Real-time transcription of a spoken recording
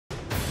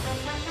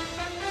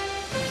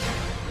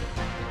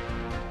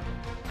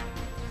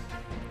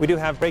We do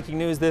have breaking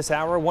news this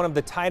hour. One of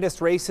the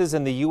tightest races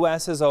in the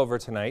U.S. is over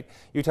tonight.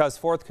 Utah's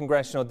 4th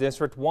congressional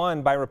district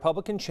won by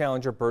Republican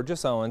challenger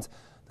Burgess Owens.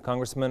 The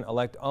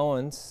Congressman-elect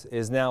Owens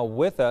is now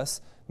with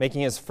us,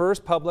 making his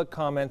first public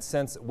comments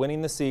since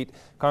winning the seat.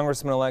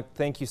 Congressman-elect,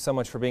 thank you so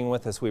much for being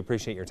with us. We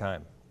appreciate your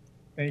time.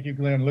 Thank you,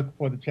 Glenn. Looking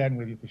forward to chatting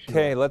with you for sure.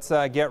 Okay, let's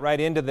get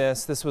right into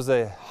this. This was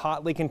a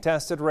hotly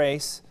contested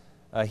race,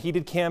 a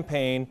heated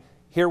campaign.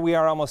 Here we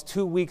are almost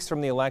 2 weeks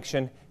from the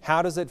election.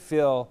 How does it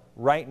feel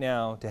right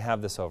now to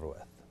have this over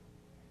with?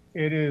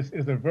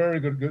 It's a very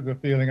good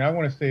feeling. I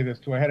want to say this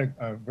too. I had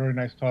a very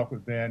nice talk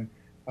with Ben.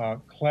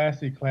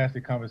 Classy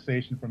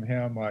conversation from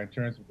him in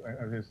terms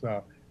of his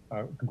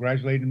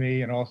congratulating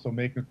me and also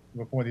making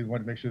the point he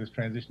wanted to make sure this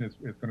transition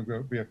is going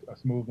to be a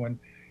smooth one.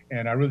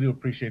 And I really do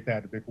appreciate that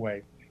in a big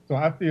way. So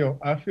I feel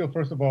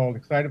first of all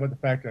excited about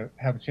the fact that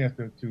I have a chance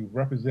to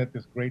represent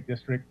this great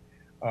district.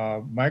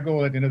 My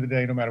goal at the end of the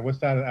day, no matter what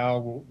side of the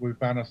aisle we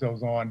find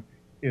ourselves on,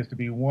 is to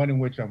be one in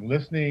which I'm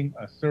listening,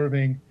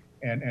 serving,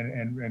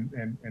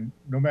 and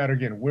no matter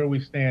again where we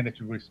stand, that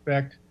you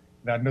respect.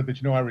 And I know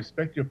that I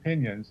respect your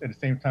opinions. At the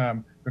same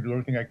time, I'm going to do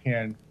everything I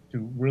can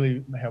to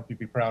really help you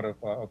be proud of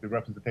the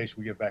representation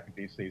we get back in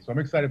D.C. So I'm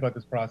excited about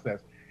this process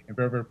and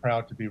very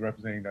proud to be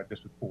representing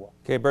District 4.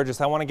 Okay,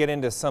 Burgess, I want to get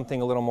into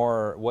something a little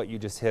more what you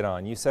just hit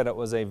on. You said it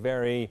was a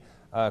very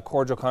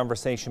cordial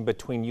conversation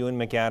between you and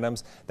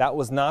McAdams. That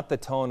was not the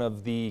tone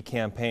of the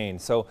campaign.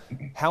 So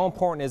how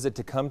important is it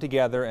to come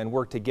together and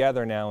work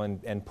together now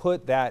and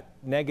put that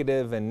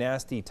negative and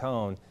nasty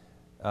tone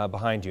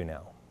behind you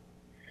now?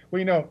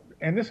 Well,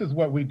 and this is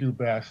what we do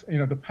best.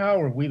 The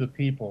power of we the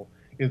people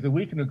is that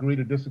we can agree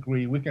to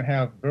disagree. We can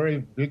have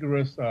very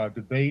vigorous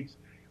debates.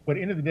 But at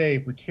the end of the day,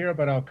 if we care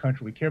about our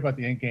country, we care about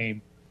the end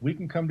game, we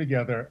can come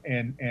together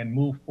and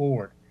move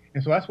forward.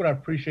 And so that's what I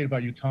appreciate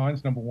about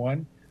Utahns, number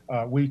one.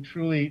 We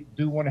truly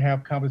do want to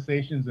have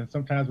conversations, and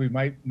sometimes we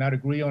might not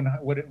agree on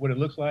what it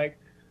looks like.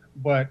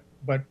 But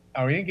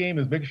our end game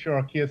is making sure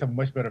our kids have a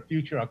much better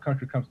future, our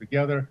country comes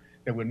together,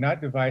 that we're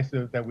not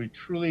divisive, that we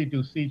truly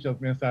do see each other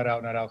from inside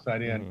out, not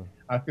outside in.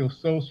 I feel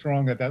so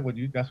strong that that's what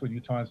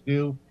Utahns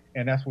do,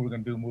 and that's what we're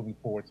going to do moving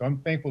forward. So I'm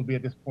thankful to be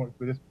at this point,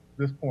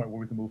 this point where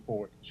we can move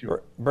forward.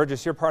 Sure.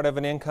 Burgess, you're part of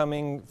an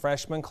incoming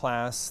freshman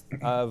class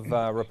of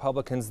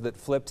Republicans that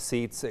flipped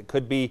seats. It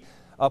could be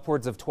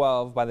upwards of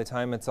 12 by the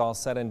time it's all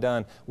said and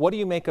done. What do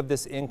you make of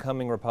this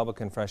incoming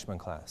Republican freshman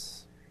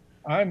class?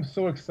 I'm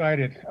so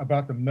excited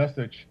about the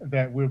message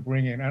that we're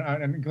bringing.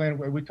 And Glenn,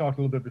 we talked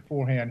a little bit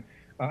beforehand.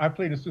 I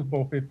played in Super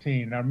Bowl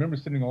 15, and I remember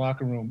sitting in the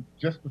locker room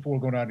just before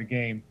going out of the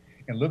game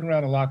and looking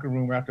around the locker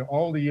room after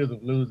all the years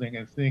of losing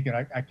and thinking,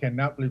 I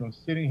cannot believe I'm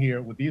sitting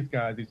here with these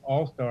guys, these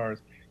all-stars,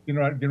 getting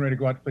ready to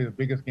go out to play the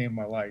biggest game of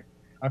my life.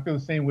 I feel the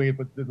same way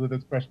with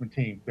this freshman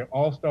team. They're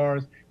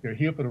all-stars. They're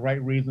here for the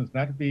right reasons,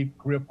 not to be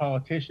career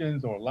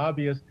politicians or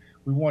lobbyists.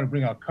 We want to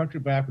bring our country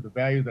back with the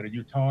values that are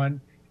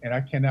Utahn, and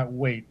I cannot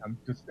wait. I'm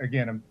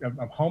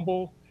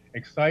humble,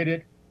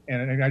 excited,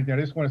 and I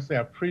just want to say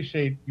I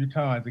appreciate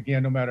Utahns.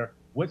 Again, no matter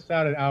what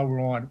side of the aisle we're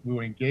on, we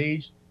were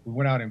engaged, we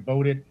went out and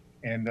voted,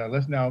 and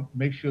let's now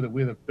make sure that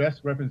we're the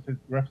best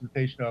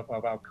representation of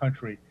our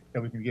country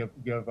that we can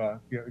give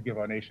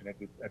our nation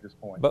at this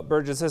point. But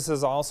Burgess, this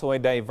is also a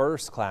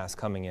diverse class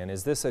coming in.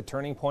 Is this a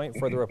turning point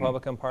for the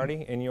Republican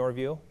Party in your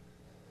view?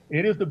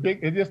 It is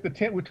the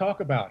tent we talk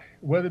about,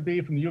 whether it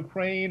be from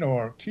Ukraine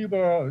or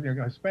Cuba,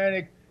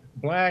 Hispanic,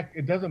 Black,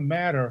 it doesn't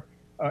matter.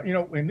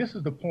 And this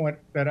is the point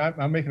that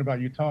I'm making about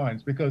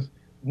Utahns, because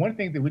one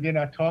thing that we did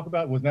not talk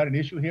about, was not an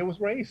issue here, was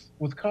race,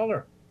 was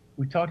color.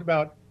 We talked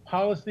about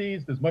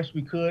policies as much as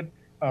we could.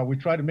 We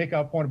tried to make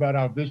our point about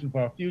our vision for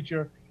our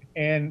future.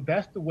 And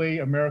that's the way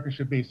America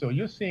should be. So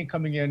you're seeing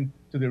coming in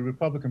to the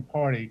Republican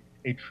Party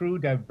a true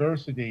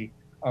diversity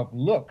of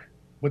look,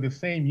 with the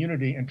same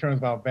unity in terms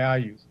of our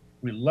values.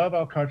 We love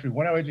our country, we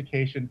want our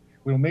education.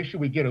 We'll make sure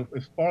we get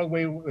as far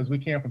away as we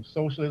can from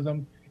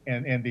socialism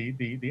and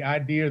the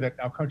idea that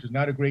our country is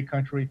not a great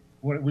country.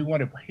 We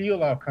want to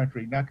heal our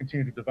country, not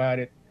continue to divide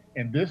it.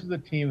 And this is a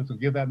team that's going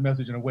to give that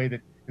message in a way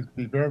that is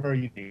going to be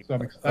very unique. So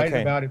I'm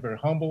excited about it, very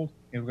humbled,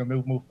 and we're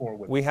going to move forward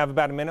with it. We have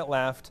about a minute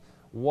left.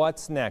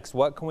 What's next?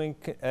 What can we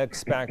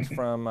expect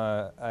from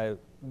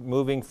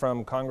moving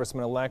from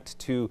Congressman-elect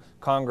to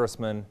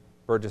Congressman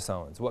Burgess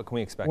Owens? What can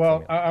we expect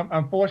from you? Well,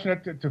 I'm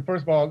fortunate to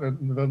first of all,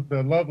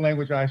 the love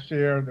language I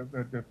share,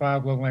 the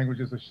 5 love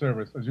languages of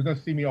service. As you're going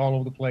to see me all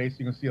over the place.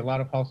 You're going to see a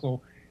lot of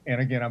hustle. And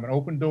again, I'm an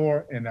open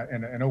door and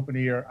an open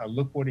ear. I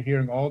look forward to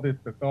hearing all the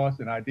thoughts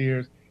and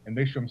ideas and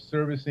make sure I'm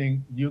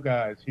servicing you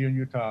guys here in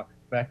Utah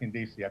back in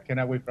D.C. I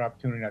cannot wait for the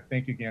opportunity. And I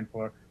thank you again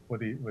for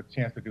the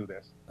chance to do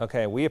this.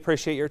 Okay, we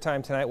appreciate your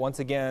time tonight. Once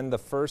again, the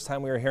first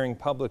time we are hearing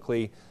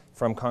publicly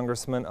from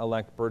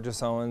Congressman-elect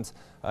Burgess Owens.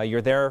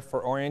 You're there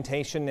for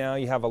orientation now.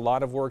 You have a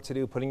lot of work to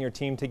do putting your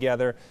team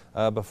together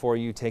before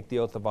you take the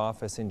oath of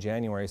office in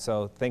January.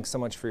 So thanks so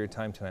much for your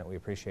time tonight. We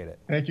appreciate it.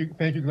 Thank you,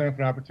 Glenn, for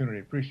the opportunity.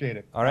 Appreciate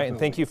it. All right, and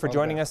thank you for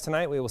joining us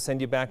tonight. We will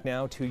send you back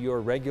now to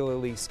your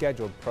regularly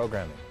scheduled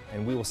programming,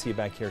 and we will see you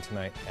back here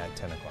tonight at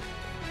 10 o'clock.